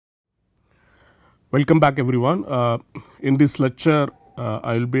Welcome back everyone. In this lecture,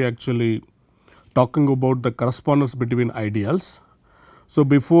 I will be actually talking about the correspondence between ideals. So,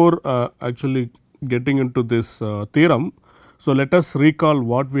 before actually getting into this theorem, so let us recall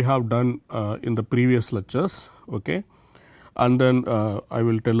what we have done in the previous lectures, okay? And then I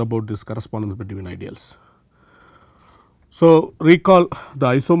will tell about this correspondence between ideals. So, recall the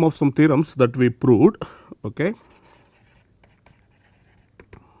isomorphism theorems that we proved, okay?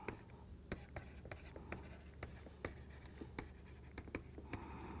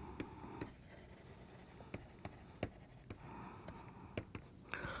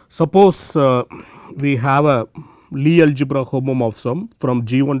 Suppose we have a Lie algebra homomorphism from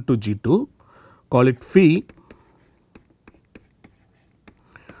G1 to G2, call it phi.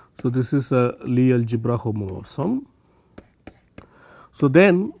 So, this is a Lie algebra homomorphism. So,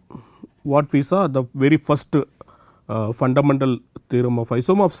 then what we saw, the very first fundamental theorem of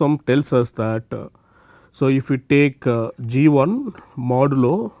isomorphism tells us that so if we take G1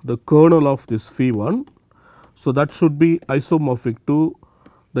 modulo the kernel of this phi 1, so that should be isomorphic to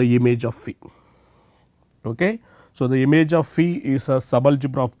the image of phi. Okay. So, the image of phi is a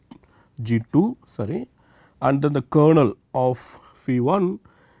subalgebra of G2 and then the kernel of phi 1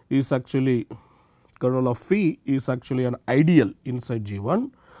 is actually kernel of phi is actually an ideal inside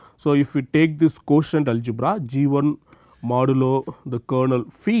G1. So, if we take this quotient algebra G1 modulo the kernel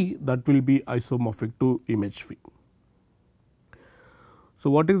phi, that will be isomorphic to image phi. So,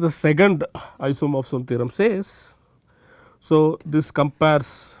 what is the second isomorphism theorem says? So, this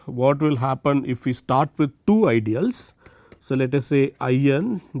compares what will happen if we start with two ideals. So, let us say I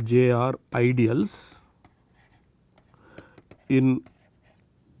and J are ideals in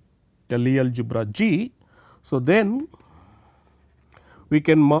a Lie algebra G. So, then we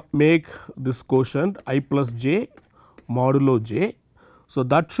can make this quotient I plus j modulo j. So,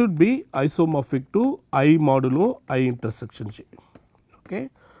 that should be isomorphic to I modulo I intersection j.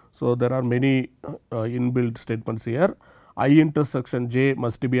 Okay. So, there are many inbuilt statements here. I intersection j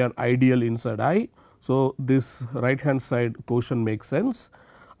must be an ideal inside I. So, this right hand side quotient makes sense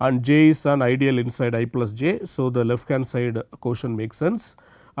and j is an ideal inside I plus j. So, the left hand side quotient makes sense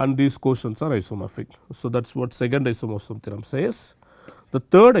and these quotients are isomorphic. So, that is what second isomorphism theorem says. The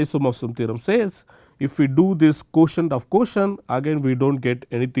third isomorphism theorem says if we do this quotient of quotient, again we do not get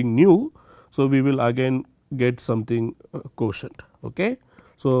anything new. So, we will again get something quotient. Okay.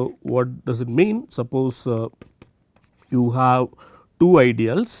 So, what does it mean? Suppose you have two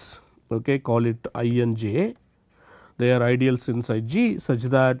ideals, okay, call it I and j, they are ideals inside G such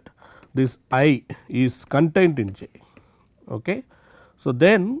that this I is contained in j. Okay. So,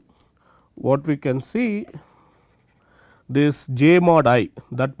 then what we can see, this j mod I,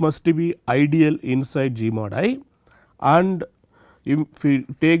 that must be ideal inside G mod I, and if we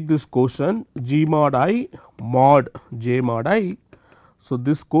take this quotient G mod I mod j mod I, so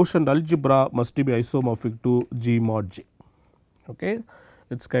this quotient algebra must be isomorphic to G mod j. Okay.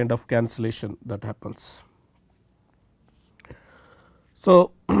 It is kind of cancellation that happens.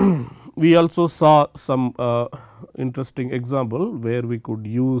 So, we also saw some interesting example where we could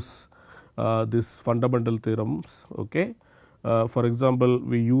use this fundamental theorems. Okay. For example,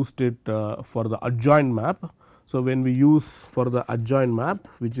 we used it for the adjoint map. So, when we use for the adjoint map,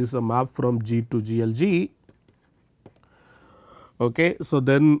 which is a map from G to GLG, okay, so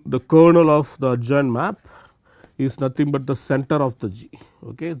then the kernel of the adjoint map is nothing but the center of the G.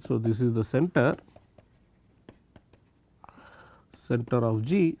 Okay. So, this is the center of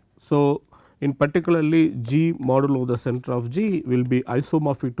G. So, in particularly G modulo the center of G will be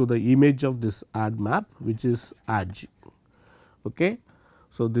isomorphic to the image of this add map, which is add G. Okay.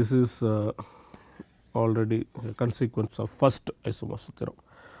 So, this is already a consequence of first isomorphism theorem.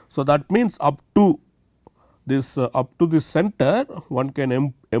 So, that means up to this center one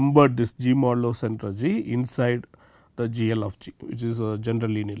can embed this G modulo center G inside the GL of G, which is a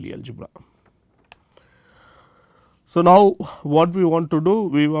general linear algebra. So, now what we want to do,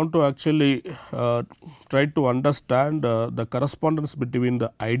 we want to actually try to understand the correspondence between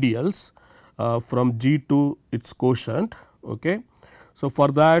the ideals from G to its quotient. Okay. So, for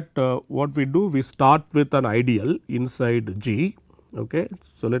that what we do, we start with an ideal inside G. Okay.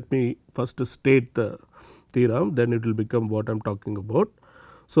 So, let me first state the theorem, then it will become what I am talking about.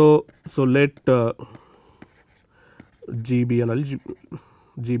 So, let G be a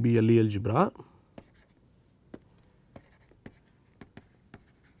Lie algebra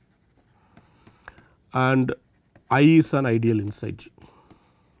and I is an ideal inside G.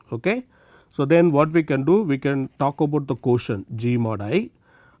 Okay. So, then what we can do, we can talk about the quotient G mod I,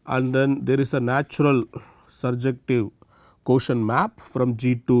 and then there is a natural surjective quotient map from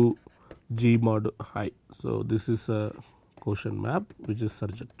G to G mod I. So, this is a quotient map which is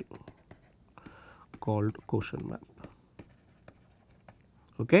surjective called quotient map.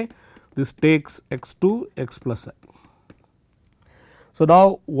 Okay. This takes x to x plus I. So,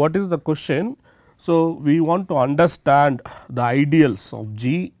 now what is the question? So, we want to understand the ideals of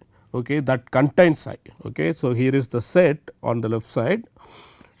G, okay, that contains I. Okay. So, here is the set on the left side.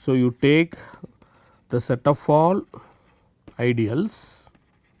 So, you take the set of all ideals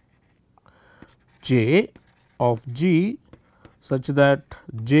J of G such that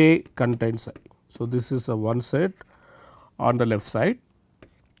J contains I. So, this is a one set on the left side.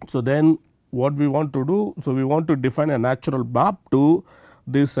 So, then what we want to do? So, we want to define a natural map to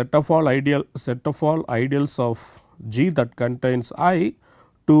this set of all ideals of G that contains I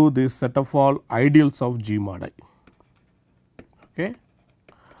to this set of all ideals of G mod I. Okay.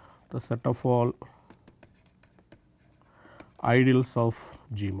 The set of all ideals of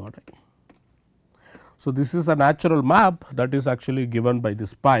G mod I. So, this is a natural map that is actually given by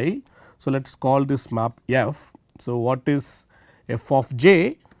this pi. So, let us call this map F. So, what is f of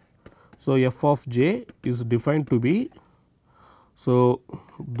j? So, f of j is defined to be, so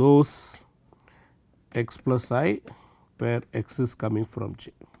those x plus I where x is coming from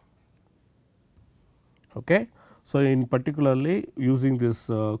j. Okay. So, in particularly using this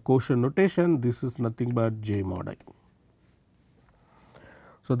quotient notation, this is nothing but j mod I.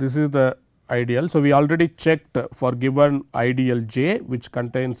 So, this is the ideal. So, we already checked for given ideal j which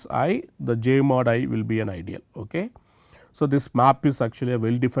contains I, the j mod I will be an ideal. Okay. So, this map is actually a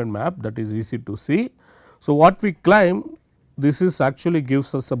well defined map that is easy to see. So, what we claim, this is actually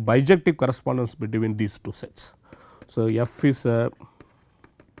gives us a bijective correspondence between these two sets. So, F is a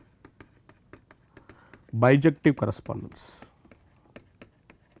bijective correspondence.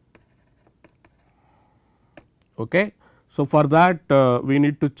 Okay. So, for that we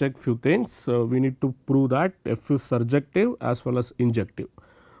need to check few things. We need to prove that F is surjective as well as injective.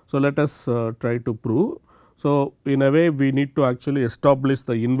 So, let us try to prove. So, in a way we need to actually establish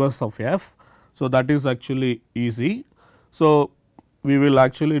the inverse of F. So, that is actually easy. So, we will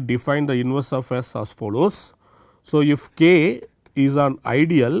actually define the inverse of S as follows. So, if K is an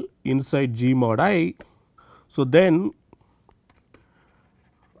ideal inside G mod I, so then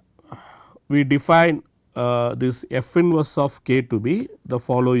we define this F inverse of K to be the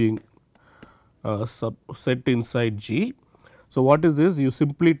following subset inside G. So, what is this? You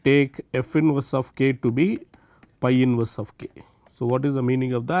simply take F inverse of K to be pi inverse of K. So, what is the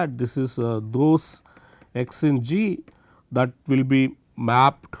meaning of that? This is those x in G that will be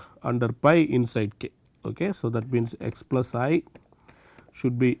mapped under pi inside K. Okay. So, that means x plus I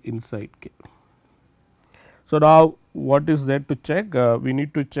should be inside K. So, now what is there to check? We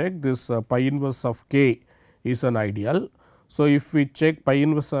need to check this pi inverse of K is an ideal. So, if we check pi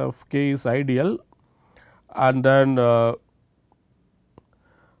inverse of K is ideal and then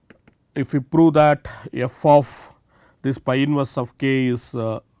if we prove that f of this pi inverse of K is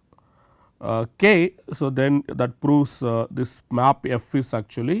K. So, then that proves this map F is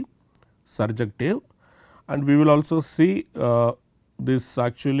actually surjective, and we will also see this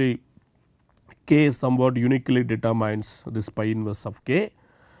actually K somewhat uniquely determines this pi inverse of K.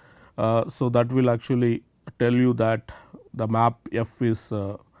 So, that will actually tell you that the map F is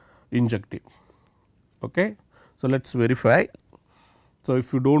injective. Okay. So, let us verify. So,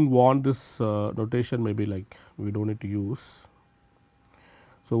 if you do not want this notation, maybe like we do not need to use.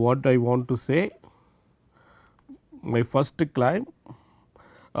 So, what I want to say, my first claim,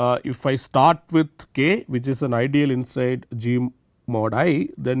 if I start with K which is an ideal inside G mod I,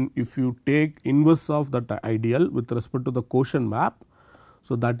 then if you take inverse of that ideal with respect to the quotient map,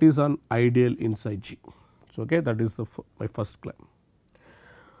 so that is an ideal inside G. So, okay, that is my first claim.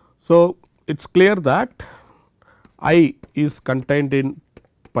 So, it is clear that I is contained in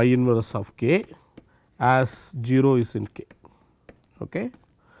pi inverse of K as 0 is in K. Okay.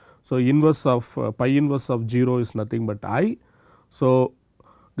 So, inverse of pi inverse of 0 is nothing but I. So,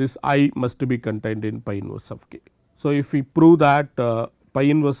 this I must be contained in pi inverse of K. So, if we prove that pi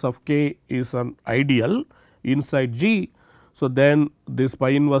inverse of K is an ideal inside G, so then this pi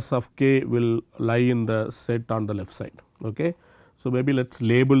inverse of K will lie in the set on the left side. Okay. So, maybe let us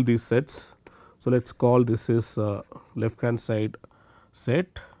label these sets. So, let us call this is left hand side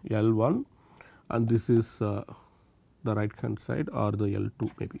set L1 and this is the right hand side or the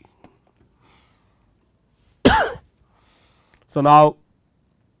L2 maybe. So, now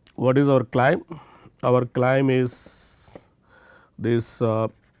what is our claim? Our claim is this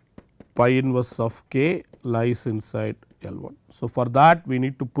pi inverse of K lies inside L1. So, for that we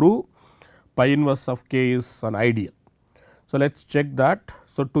need to prove pi inverse of K is an ideal. So, let us check that.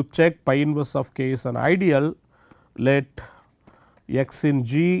 So, to check pi inverse of k is an ideal, let x in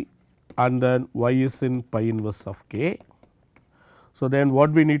G and then y is in pi inverse of k. So, then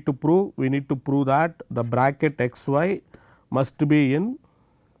what we need to prove? We need to prove that the bracket x y must be in.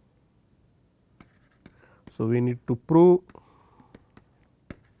 So, we need to prove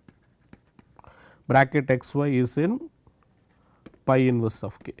bracket x y is in pi inverse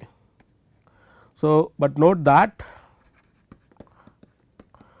of k. So, but note that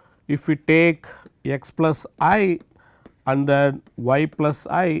if we take x plus I and then y plus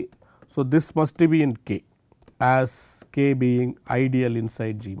I, so this must be in k, as k being ideal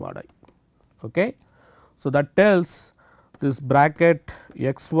inside G mod I. Okay. So, that tells this bracket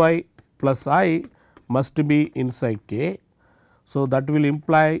x y plus I must be inside k. So, that will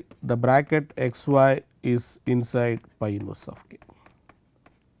imply the bracket x y is inside pi inverse of k.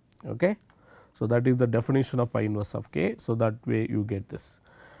 Okay. So, that is the definition of pi inverse of k. So, that way you get this,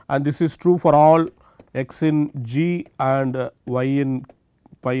 and this is true for all x in G and y in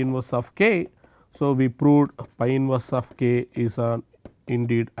pi inverse of k. So, we proved pi inverse of k is an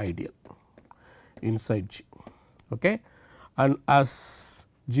indeed ideal inside G. Okay. And as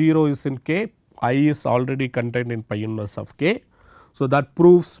 0 is in k, I is already contained in pi inverse of k. So, that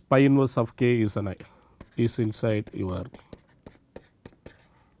proves pi inverse of k is an is inside your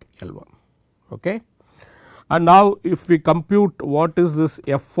L1. Okay. And now, if we compute what is this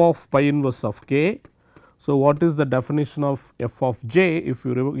f of pi inverse of k. So, what is the definition of f of j if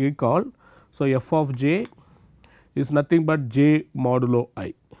you recall. So, f of j is nothing but j modulo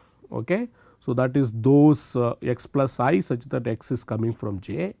I. Okay. So, that is those x plus I such that x is coming from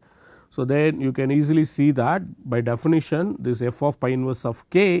j. So, then you can easily see that by definition this f of pi inverse of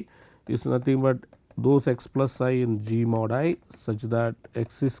k is nothing but those x plus I in G mod I such that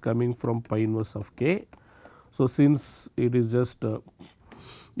x is coming from pi inverse of k. So, since it is just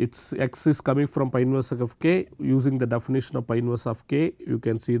its x is coming from pi inverse of k, using the definition of pi inverse of k, you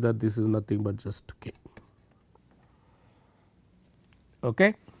can see that this is nothing but just k.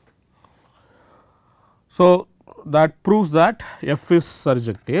 Okay. So, that proves that f is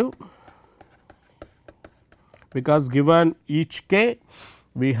surjective, because given each k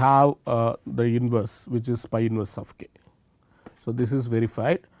we have the inverse which is pi inverse of k. So, this is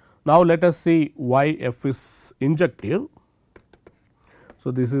verified. Now, let us see why f is injective. So,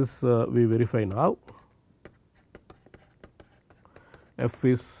 this is we verify now f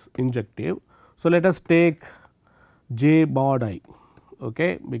is injective. So, let us take j mod I,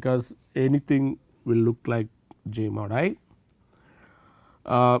 okay, because anything will look like j mod I.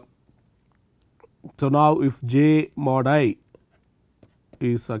 So, now if j mod I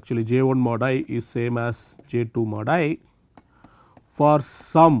is actually j1 mod I is same as j2 mod I, for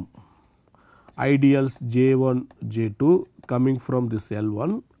some ideals j1 j2 coming from this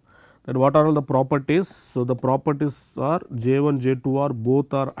L1, then what are all the properties? So, the properties are j1 j2 are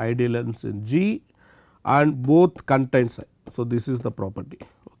both are ideals in G and both contains I. So, this is the property.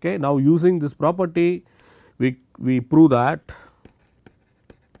 Okay. Now, using this property we prove that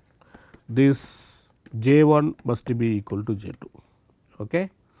this j1 must be equal to j2. Okay.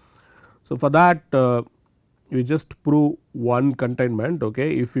 So, for that we just prove one containment.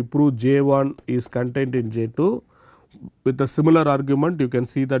 Okay. If we prove j1 is contained in j2 with a similar argument, you can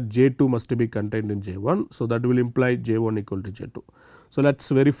see that j2 must be contained in j1. So, that will imply j1 equal to j2. So, let us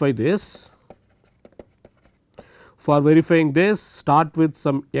verify this. For verifying this, start with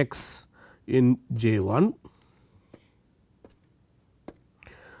some x in j1.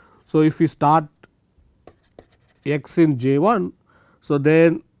 So, if we start x in j1, so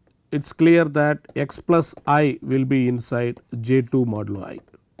then it is clear that x plus I will be inside j2 modulo I,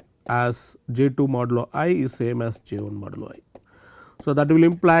 as j2 modulo I is same as j1 modulo I. So, that will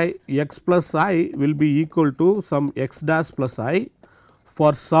imply x plus I will be equal to some x dash plus I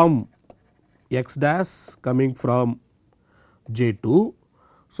for some x dash coming from j2.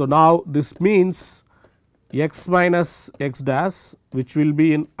 So, now this means x minus x dash which will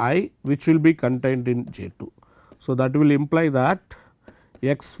be in I, which will be contained in j2. So, that will imply that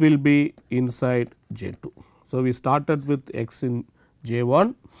x will be inside j2. So, we started with x in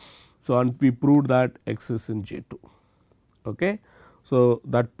j1. So, and we proved that x is in j2. Okay. So,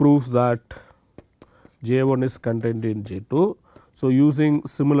 that proves that j1 is contained in j2. So, using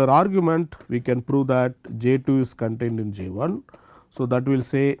similar argument we can prove that j2 is contained in j1. So, that will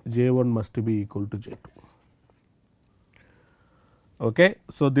say j1 must be equal to j2. Okay.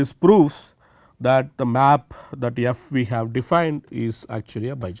 So, this proves that the map that f we have defined is actually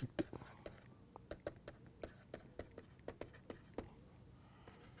a bijective.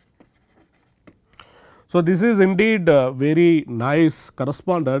 So, this is indeed very nice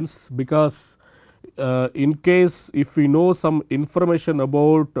correspondence, because in case if we know some information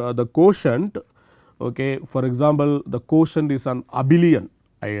about the quotient, okay, for example, the quotient is an abelian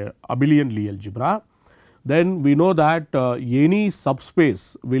Lie algebra, then we know that any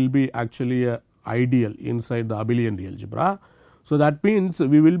subspace will be actually a ideal inside the abelian Lie algebra. So, that means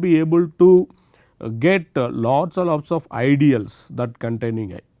we will be able to get lots and lots of ideals that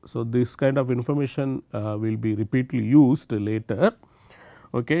containing I. So, this kind of information will be repeatedly used later.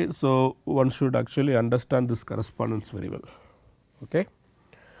 Okay. So, one should actually understand this correspondence very well. Okay.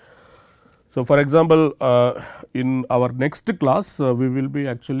 So, for example, in our next class we will be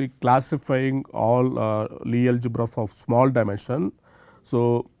actually classifying all Lie algebra of small dimension.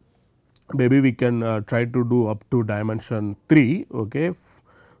 So, maybe we can try to do up to dimension 3. Okay.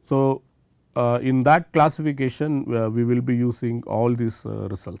 So, in that classification we will be using all these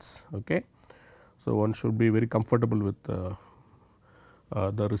results. Okay. So, one should be very comfortable with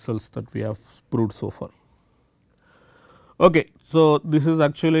the results that we have proved so far. Okay. So, this is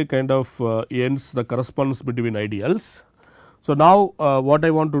actually kind of ends the correspondence between ideals. So, now what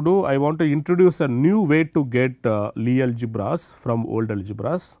I want to do, I want to introduce a new way to get Lie algebras from old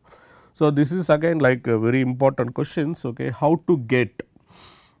algebras. So, this is again like a very important questions, okay, how to get,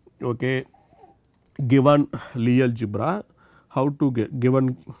 okay, given Lie algebra, how to get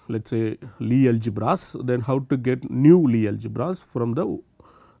given let us say Lie algebras, then how to get new Lie algebras from the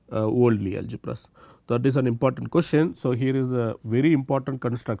old Lie algebras. That is an important question. So, here is a very important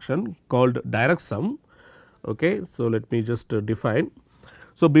construction called direct sum. Okay. So, let me just define.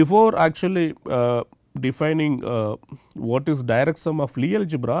 So, before actually defining what is direct sum of Lie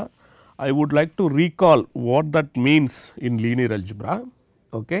algebra, I would like to recall what that means in linear algebra.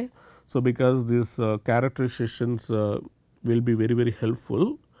 Okay. So, because these characterizations will be very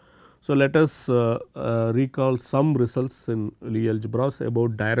helpful. So, let us recall some results in Lie algebras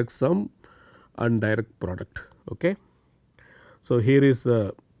about direct sum and direct product. Okay. So, here is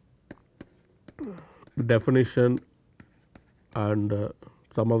the definition and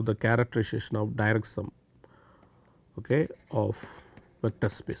some of the characterization of direct sum, okay, of vector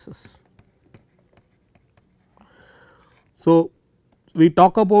spaces. So, we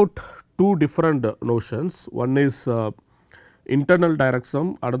talk about two different notions, one is internal direct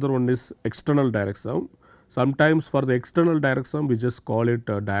sum, another one is external direct sum. Sometimes for the external direct sum we just call it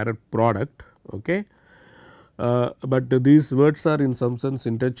direct product. Okay. But these words are in some sense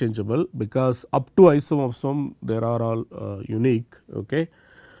interchangeable, because up to I sum of sum they are all unique. Okay.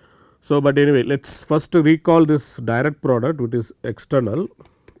 So, but anyway, let us first recall this direct product which is external.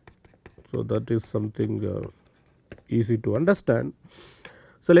 So, that is something easy to understand.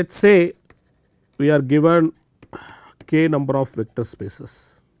 So, let us say we are given k number of vector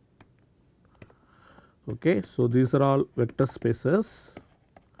spaces. Okay. So, these are all vector spaces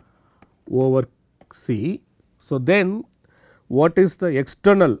over C. So, then what is the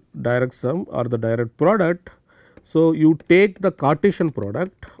external direct sum or the direct product? So, you take the Cartesian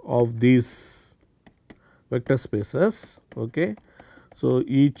product of these vector spaces. Okay. So,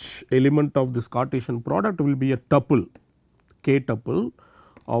 each element of this Cartesian product will be a tuple, k tuple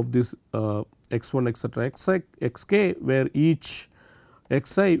of this x1 etc. xk, where each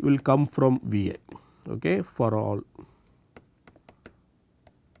xi will come from Vi, okay, for all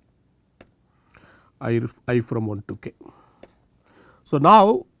I from 1 to k. So,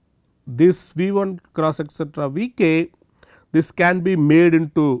 now this V1 cross etc. Vk, this can be made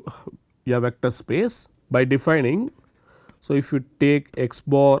into a vector space by defining. So, if you take x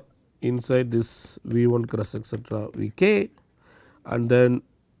bar inside this V1 cross etc. Vk and then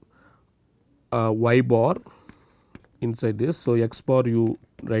y bar inside this. So, x bar you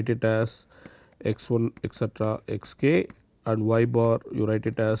write it as x1 etc. xk and y bar you write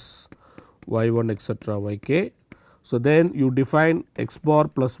it as y1 etc. yk. So, then you define x bar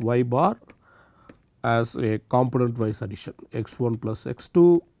plus y bar as a component wise addition, x1 plus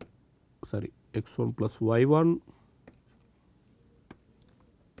x2 sorry x1 plus y1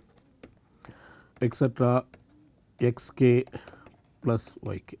 etc. xk plus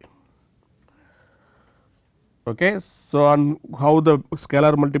yk. Okay. So, on how the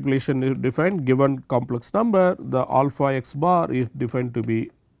scalar multiplication is defined, given complex number, the alpha x bar is defined to be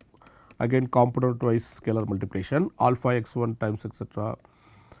again component wise scalar multiplication, alpha x1 times etc.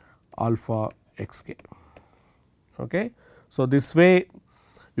 alpha xk. Okay. So, this way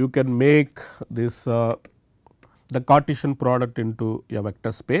you can make this the Cartesian product into a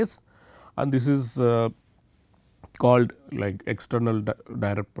vector space, and this is called like external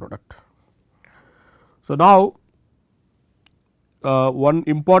direct product. So, now one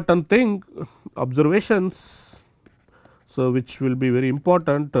important thing observations, so which will be very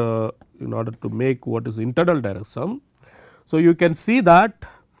important in order to make what is internal direct sum. So, you can see that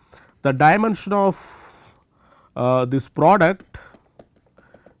the dimension of this product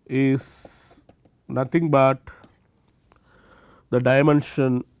is nothing but the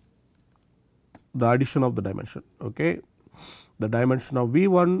dimension, the addition of the dimension. Okay. The dimension of V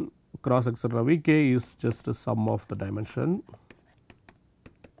 1 cross etcetera V k is just a sum of the dimension,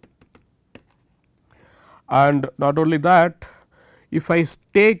 and not only that, if I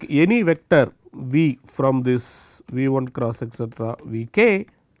take any vector V from this V 1 cross etcetera V k,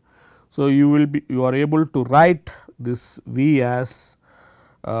 so you are able to write this V as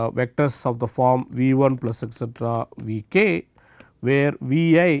vectors of the form V 1 plus etcetera V k, where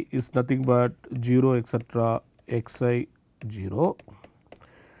V I is nothing but 0 etcetera x I 0.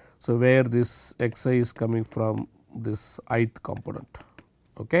 So, where this x I is coming from this ith component.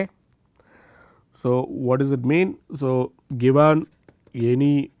 Okay. So, what does it mean? So, given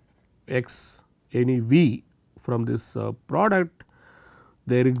any x, any V from this product,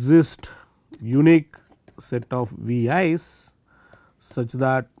 there exist unique set of V i's such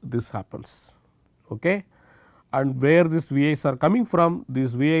that this happens. Okay. And where these V i's are coming from,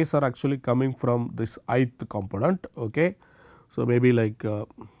 these V i's are actually coming from this ith component. Okay. So, maybe like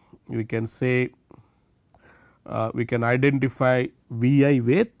we can say we can identify V I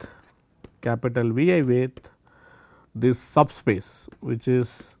with capital V I with this subspace, which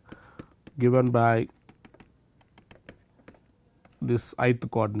is given by this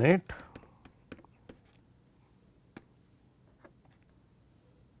ith coordinate.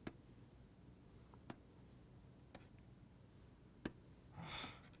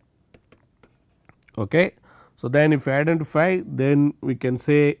 Okay. So, then if we identify, then we can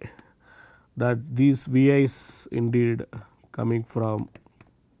say that these V i's indeed coming from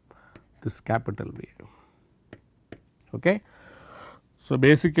this capital V. Okay. So,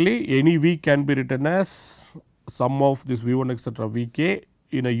 basically any V can be written as sum of this V 1 etcetera V k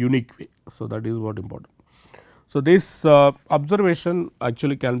in a unique way. So, that is what important. So, this observation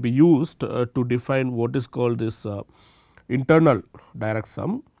actually can be used to define what is called this internal direct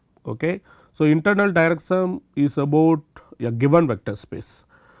sum. Okay. So, internal direct sum is about a given vector space.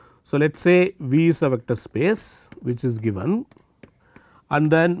 So, let us say V is a vector space which is given,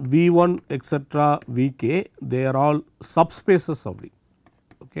 and then V 1 etcetera V k, they are all subspaces of V.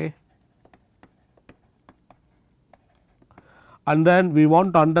 Okay. And then we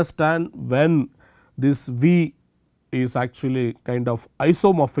want to understand when this V is actually kind of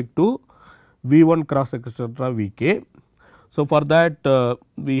isomorphic to V 1 cross etcetera V k. So, for that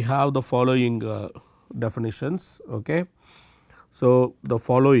we have the following definitions. Okay. So, the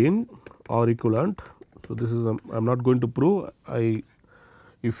following are equivalent. So, this is I am not going to prove.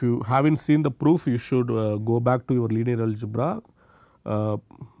 If you haven't seen the proof, you should go back to your linear algebra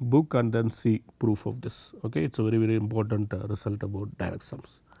book and then see proof of this. Okay. It is a very important result about direct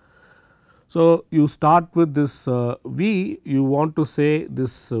sums. So, you start with this V, you want to say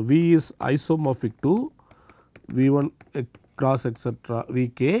this V is isomorphic to V 1 cross etcetera V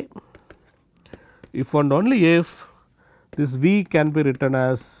k, if and only if this V can be written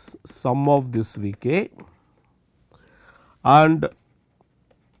as sum of this V k, and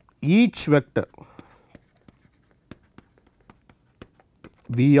each vector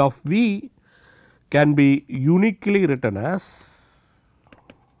V of V can be uniquely written as,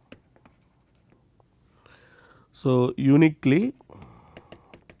 so uniquely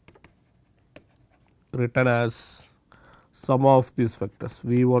written as sum of these vectors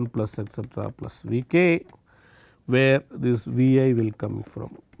V 1 plus etcetera plus V k, where this V I will come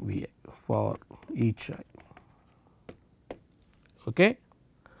from V I for each I. Okay.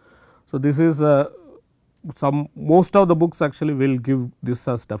 So, this is most of the books actually will give this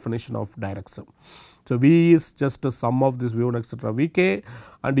as definition of direct sum. So, V is just a sum of this V 1 etcetera V k,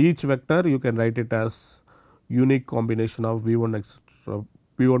 and each vector you can write it as unique combination of V 1 etcetera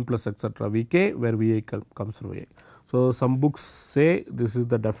V 1 plus etcetera V k, where V I comes from V I. So, some books say this is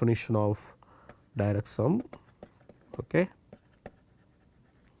the definition of direct sum. Okay.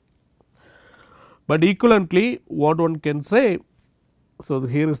 But equivalently, what one can say, so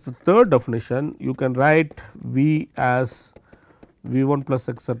here is the third definition, you can write V as V 1 plus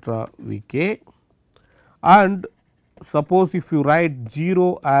etcetera V k, and suppose if you write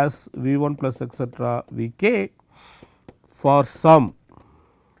 0 as V 1 plus etcetera V k for some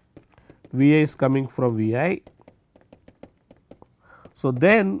V I is coming from V I. So,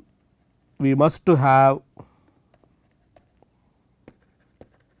 then we must to have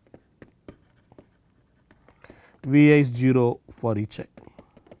Vi is 0 for each I.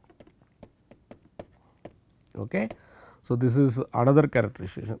 Okay. So, this is another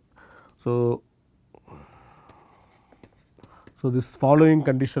characterization. So, this following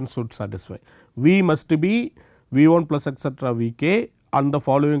condition should satisfy. V must be V1 plus etcetera Vk and the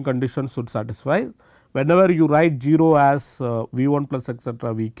following condition should satisfy. Whenever you write 0 as V1 plus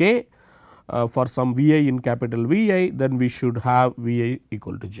etcetera Vk for some Vi in capital Vi, then we should have Vi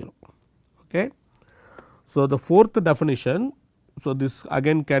equal to 0. Okay. So, the fourth definition, so this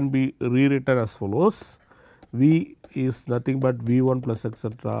again can be rewritten as follows: V is nothing but V1 plus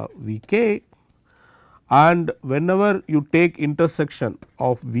etcetera Vk, and whenever you take intersection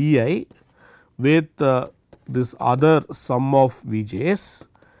of Vi with this other sum of Vj's,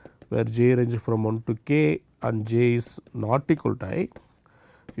 where j ranges from 1 to k and j is not equal to I,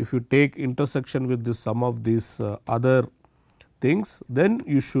 if you take intersection with the sum of these other things, then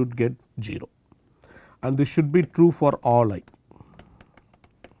you should get 0, and this should be true for all I.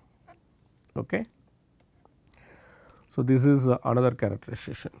 Okay. So, this is another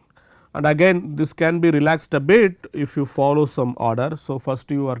characterization, and again this can be relaxed a bit if you follow some order. So, first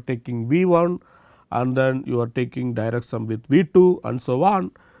you are taking V1 and then you are taking direct sum with V2 and so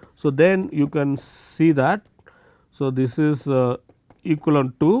on. So, then you can see that. So, this is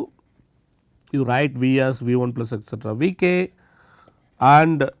equivalent to, you write V as V1 plus etcetera Vk,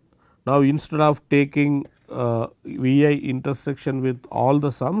 and now instead of taking Vi intersection with all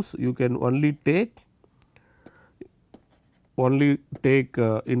the sums, you can only take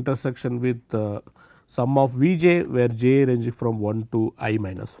intersection with sum of Vj, where j ranges from 1 to I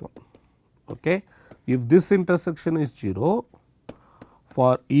minus 1. Okay. If this intersection is 0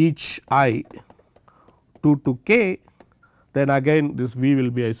 for each I 2 to k, then again this V will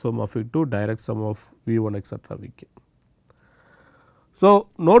be isomorphic to direct sum of V1 etcetera Vk. So,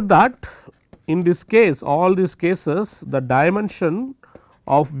 note that in this case, all these cases, the dimension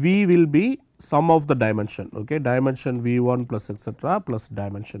of V will be sum of the dimension, okay, dimension V1 plus etcetera plus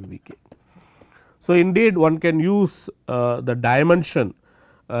dimension Vk. So, indeed one can use the dimension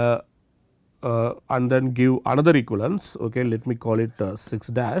and then give another equivalence, okay, let me call it 6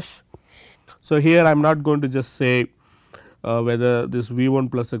 dash. So, here I am not going to just say whether this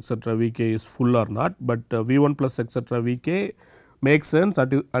V1 plus etcetera Vk is full or not, but V1 plus etcetera Vk makes sense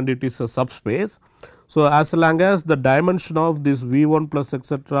and it is a subspace. So, as long as the dimension of this V1 plus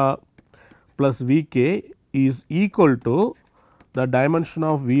etcetera plus Vk is equal to the dimension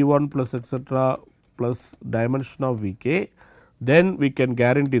of V1 plus etcetera plus dimension of Vk, then we can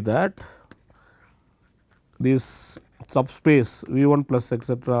guarantee that this subspace V1 plus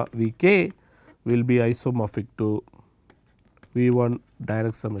etcetera Vk will be isomorphic to V1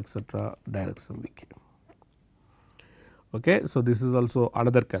 direct sum etcetera direct sum Vk. Okay. So, this is also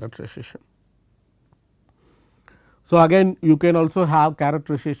another characterization. So, again you can also have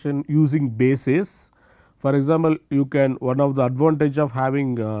characterization using basis. For example, you can, one of the advantage of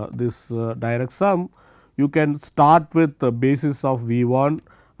having this direct sum, you can start with the basis of V1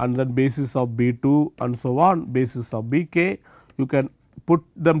 and then basis of B2 and so on, basis of Bk. You can put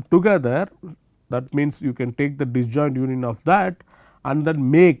them together, that means you can take the disjoint union of that and then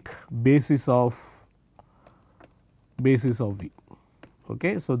make basis of V.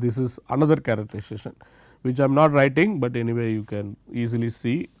 Okay. So, this is another characterization which I am not writing, but anyway you can easily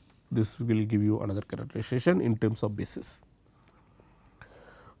see this will give you another characterization in terms of basis.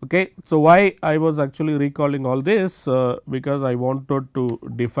 Okay. So, why I was actually recalling all this, because I wanted to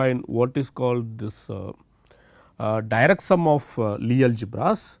define what is called this direct sum of Lie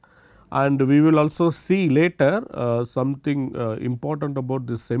algebras, and we will also see later something important about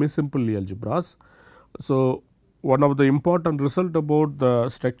this semi simple Lie algebras. So, one of the important result about the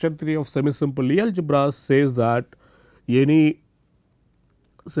structure theory of semi simple Lie algebras says that any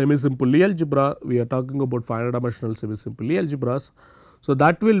semi simple Lie algebra, we are talking about finite dimensional semi simple Lie algebras. So,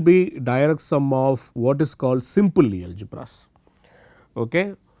 that will be direct sum of what is called simple Lie algebras.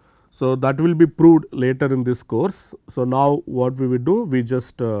 Okay. So, that will be proved later in this course. So, now what we will do, we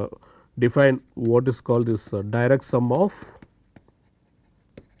just define what is called this direct sum of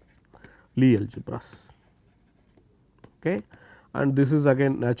Lie algebras. Okay. And this is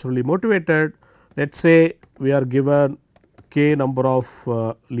again naturally motivated. Let us say we are given k number of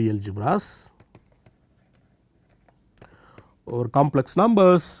Lie algebras over complex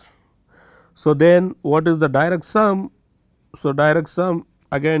numbers. So, then what is the direct sum? So, direct sum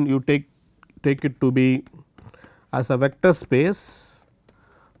again you take it to be as a vector space.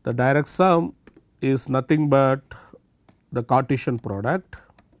 The direct sum is nothing but the Cartesian product,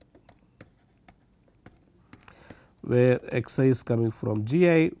 where xi is coming from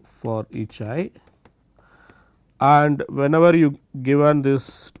gi for each I, and whenever you given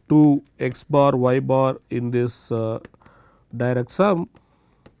this 2 x bar y bar in this direct sum,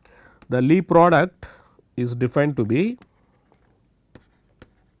 the Lie product is defined to be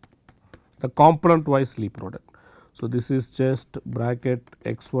the component wise Lie product. So, this is just bracket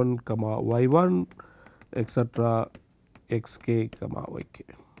x 1 comma y 1 etcetera x k comma y k.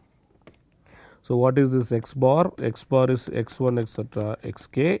 So, what is this x bar? X bar is x 1 etcetera x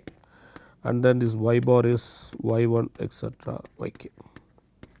k, and then this y bar is y 1 etcetera y k.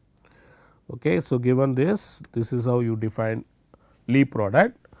 Okay. So, given this is how you define Lie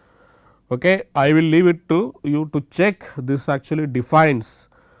product. Okay. I will leave it to you to check this actually defines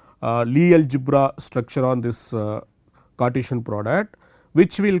Lie algebra structure on this Cartesian product,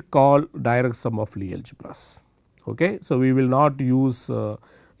 which we will call direct sum of Lie algebras. Okay. So, we will not use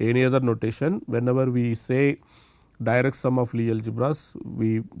any other notation. Whenever we say direct sum of Lie algebras,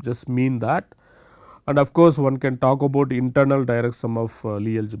 we just mean that, and of course, one can talk about internal direct sum of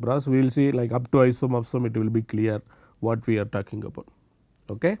Lie algebras. We will see like up to isomorphism, it will be clear what we are talking about.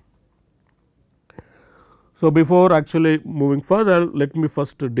 Okay. So, before actually moving further, let me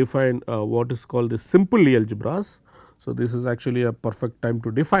first define what is called the simple Lie algebras. So, this is actually a perfect time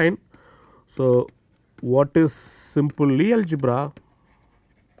to define. So, what is simple Lie algebra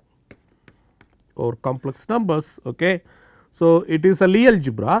or complex numbers? Okay. So, it is a Lie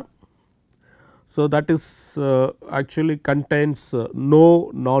algebra. So, that is actually contains no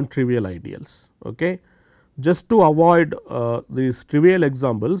non-trivial ideals. Okay. Just to avoid these trivial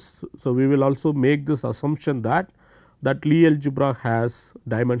examples, so we will also make this assumption that Lie algebra has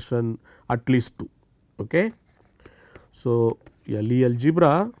dimension at least 2. Okay. So, a Lie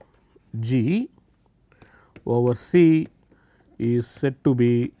algebra G over C is said to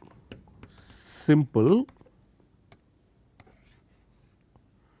be simple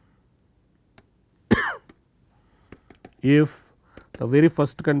if the very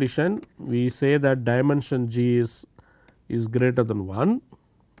first condition we say that dimension G is greater than 1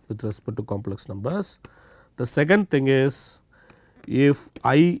 with respect to complex numbers. The second thing is if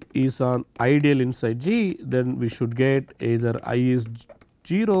I is an ideal inside G, then we should get either I is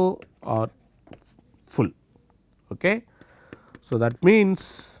 0 or full. Okay. So, that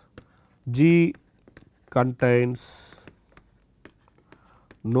means G contains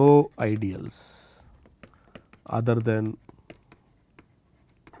no ideals other than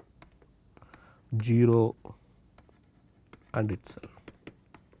 0 and itself.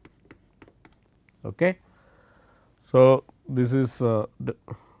 Okay. So, this is the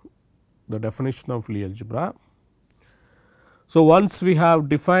definition of Lie algebra. So, once we have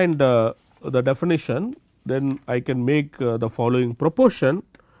defined the definition, then I can make the following proportion.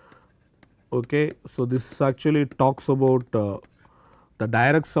 Okay. So, this actually talks about the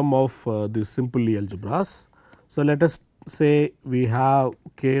direct sum of the simple Lie algebras. So, let us say we have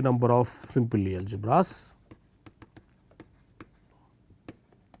k number of simple Lie algebras.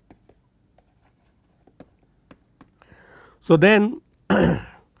 So, then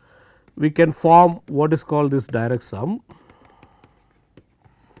we can form what is called this direct sum.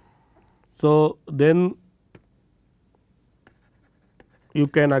 So, then you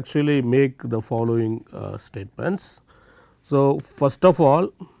can actually make the following statements. So, first of all,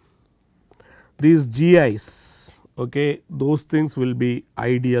 these GIs, okay, those things will be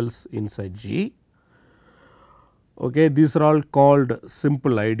ideals inside G. Okay, these are all called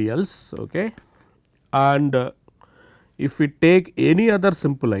simple ideals. Okay, and if we take any other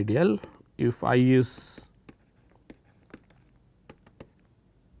simple ideal, if I is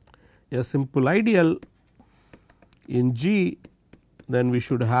a simple ideal in G, then we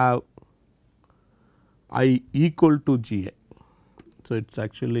should have I equal to G I. So, it is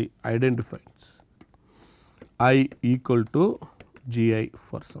actually identifies I equal to G I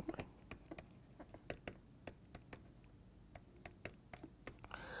for some I.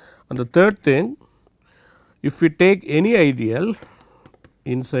 And the third thing, if we take any ideal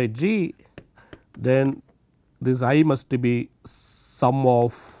inside G, then this I must be sum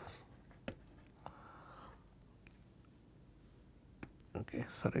of, okay,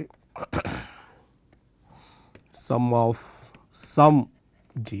 sorry, sum of some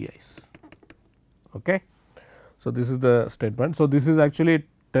GIs. Okay. So, this is the statement. So, this is actually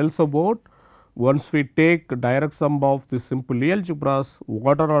tells about once we take direct sum of the simple Lie algebras,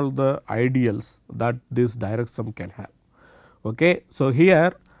 what are all the ideals that this direct sum can have. Okay. So,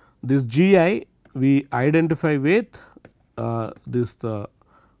 here this GI we identify with this the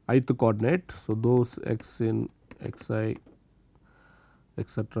ith coordinate. So, those x in xi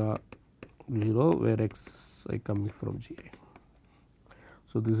etcetera 0 where xi coming from GI.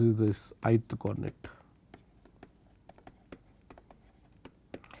 So, this is this ith coordinate.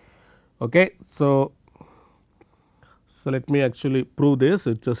 Okay. So let me actually prove this,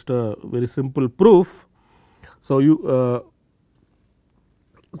 it is just a very simple proof. So,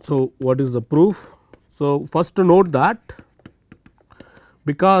 so what is the proof? So, first to note that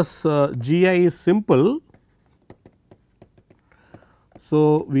because G I is simple,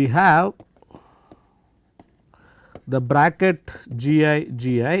 so we have the bracket G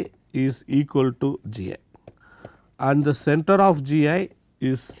I is equal to G I and the center of G I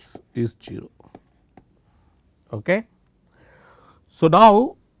is 0. Okay. So,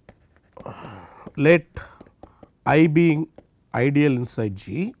 now let I being ideal inside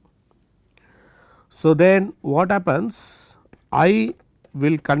G. So, then what happens, I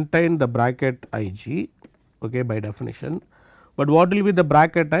will contain the bracket I G, okay, by definition, but what will be the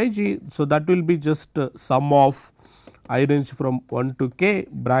bracket I G? So, that will be just sum of I range from 1 to k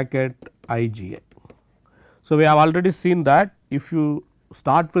bracket I G I. So, we have already seen that if you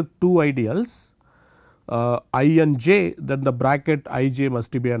start with two ideals I and j, then the bracket I j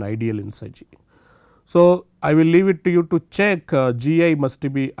must be an ideal inside G. So, I will leave it to you to check G I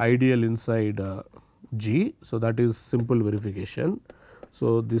must be ideal inside G. So, that is simple verification.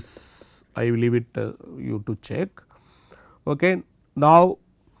 So, this I will leave it you to check. Okay. Now,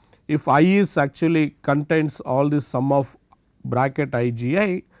 if I is actually contains all this sum of bracket I G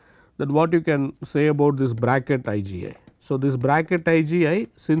I, then what you can say about this bracket I G I? So, this bracket I G I,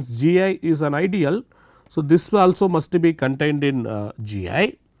 since G I is an ideal, so this also must be contained in G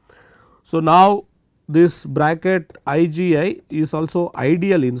I. So, now this bracket I G I is also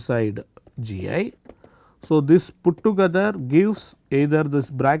ideal inside G I. So, this put together gives either this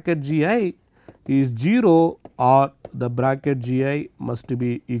bracket G I is 0 or the bracket G I must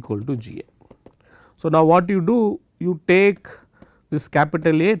be equal to G I. So, now what you do, you take this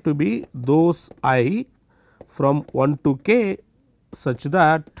capital A to be those I from 1 to k such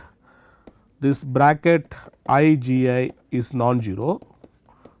that this bracket I G I is non-zero.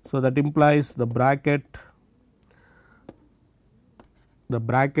 So, that implies the bracket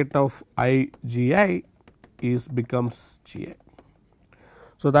of I G I is becomes G I.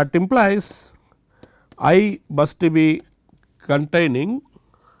 So, that implies I must be containing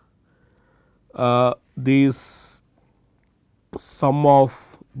these sum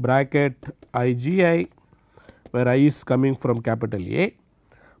of bracket I G I where I is coming from capital A,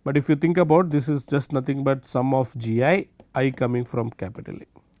 but if you think about this is just nothing but sum of G I coming from capital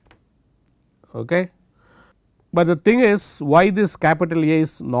A. Okay. But the thing is why this capital A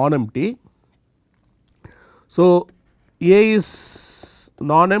is non-empty. So, A is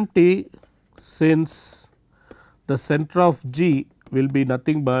non-empty since the center of G will be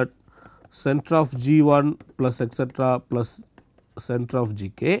nothing but center of G1 plus etcetera plus center of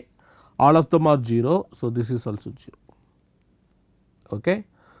Gk, all of them are 0. So, this is also 0. Okay.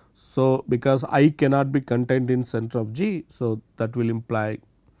 So, because I cannot be contained in center of G, so that will imply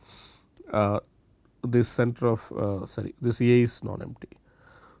this center of this A is non-empty.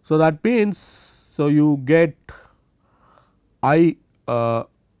 So, that means, so you get I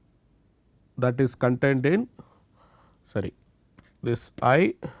that is contained in this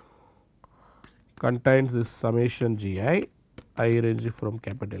I contains this summation G I range from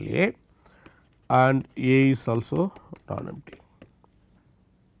capital A and A is also non-empty.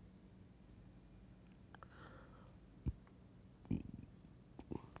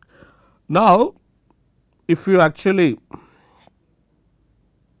 Now, if you actually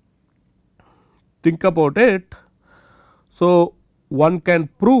think about it, so one can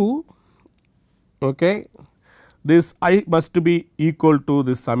prove this I must be equal to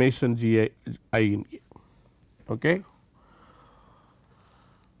this summation G I in A. Okay.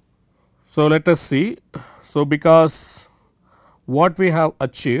 So, let us see. So, because what we have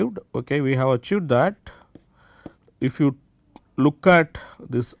achieved, we have achieved that if you look at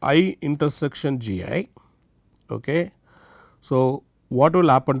this I intersection G I, so what will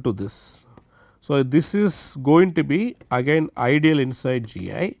happen to this? So, this is going to be again ideal inside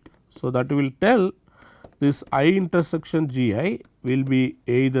G I. So, that will tell this I intersection G I will be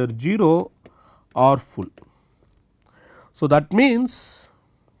either 0 or full. So, that means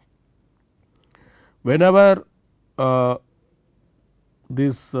whenever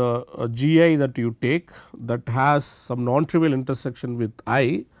this G I that you take that has some non-trivial intersection with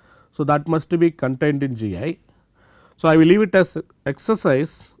I, so that must be contained in G I. So, I will leave it as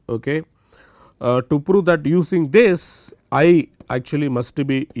exercise to prove that using this I actually must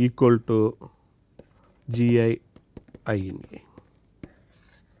be equal to G I in A.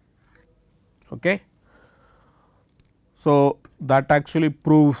 Okay. So, that actually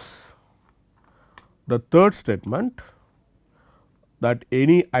proves the third statement. that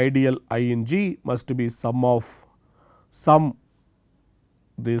any ideal I in G must be sum of some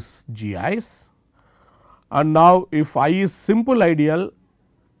this GIs, and now if I is simple ideal,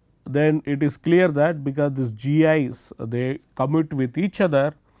 then it is clear that because this GIs they commute with each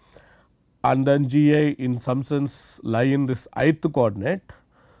other, and then GI in some sense lie in this ith coordinate.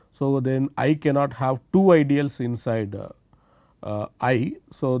 So, then I cannot have two ideals inside I.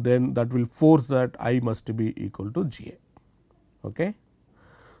 So, then that will force that I must be equal to GI. Okay.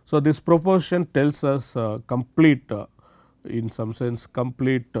 So, this proposition tells us complete in some sense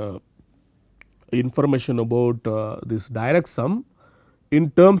complete information about this direct sum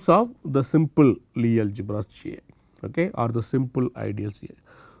in terms of the simple Lie algebras GI, okay, or the simple ideals GI.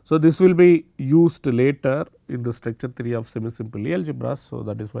 So, this will be used later in the structure theory of semi simple Lie algebras. So,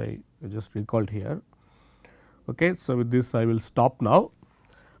 that is why I just recalled here. Okay. So, with this I will stop now,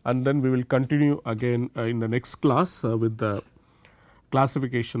 and then we will continue again in the next class with the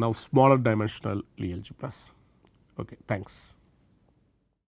classification of smaller dimensional Lie algebras. Okay, thanks.